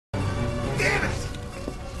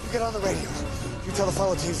get on the radio. You tell the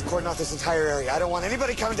follow teams to cordon off this entire area. I don't want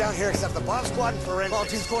anybody coming down here except the bomb squad and forensics. Follow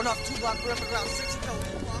teams cordon off 2-block perimeter around 6 and bomb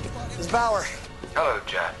squad. This is Bauer. Hello,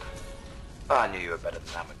 Jack. I knew you were better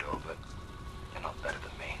than Amador, but you're not better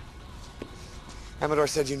than me. Amador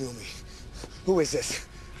said you knew me. Who is this?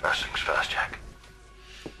 First things first, Jack.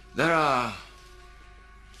 There are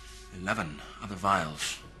 11 other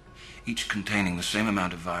vials, each containing the same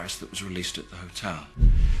amount of virus that was released at the hotel.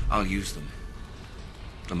 I'll use them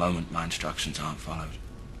the moment my instructions aren't followed.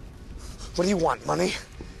 What do you want, money?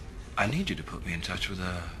 I need you to put me in touch with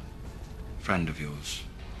a friend of yours.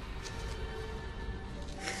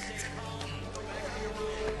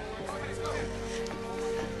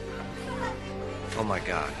 Oh my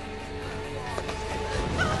God.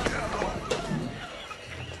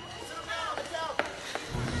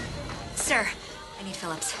 Sir, I need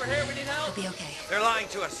Phillips. We're here, we need help. He'll be okay. They're lying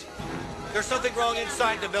to us. There's something wrong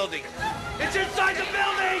inside the building. It's inside the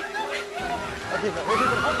building! Sir,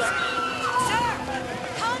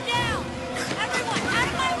 calm down. Everyone, out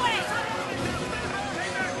of my way.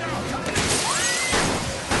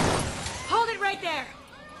 Hold it right there.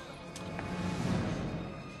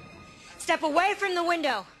 Step away from the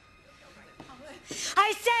window.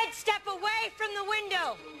 I said step away from the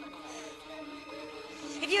window.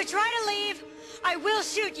 If you try to leave, I will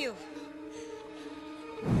shoot you.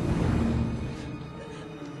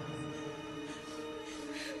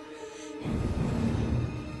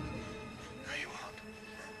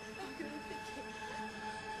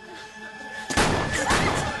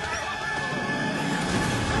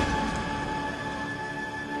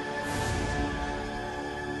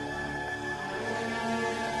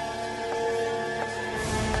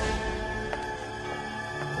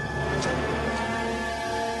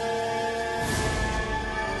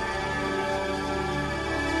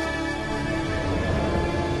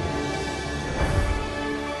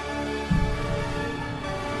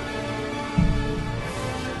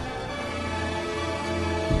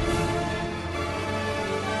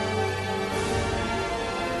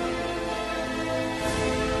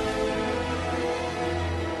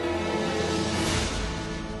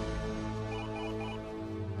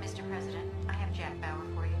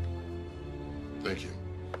 Thank you.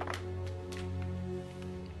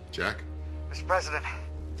 Jack? Mr. President,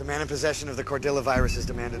 the man in possession of the Cordilla virus has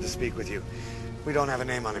demanded to speak with you. We don't have a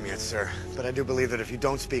name on him yet, sir, but I do believe that if you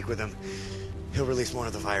don't speak with him, he'll release more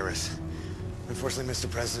of the virus. Unfortunately,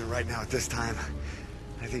 Mr. President, right now at this time,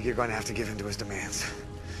 I think you're going to have to give in to his demands.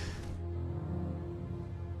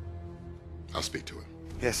 I'll speak to him.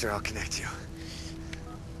 Yes, sir, I'll connect you.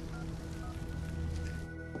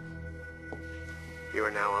 You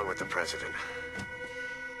are now on with the President.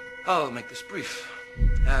 I'll make this brief.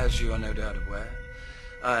 As you are no doubt aware,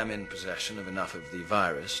 I am in possession of enough of the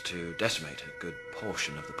virus to decimate a good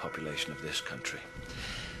portion of the population of this country.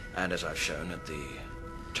 And as I've shown at the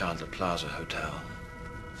Chandler Plaza Hotel,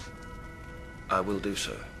 I will do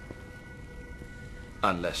so.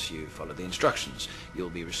 Unless you follow the instructions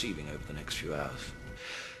you'll be receiving over the next few hours.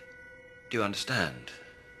 Do you understand,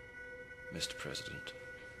 Mr. President?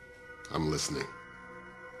 I'm listening.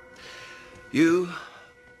 You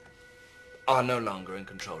are no longer in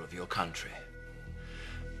control of your country.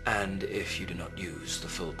 And if you do not use the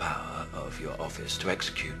full power of your office to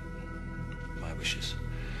execute my wishes,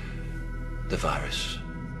 the virus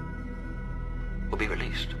will be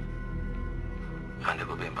released. And it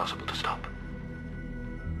will be impossible to stop.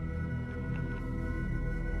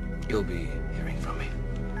 You'll be hearing from me.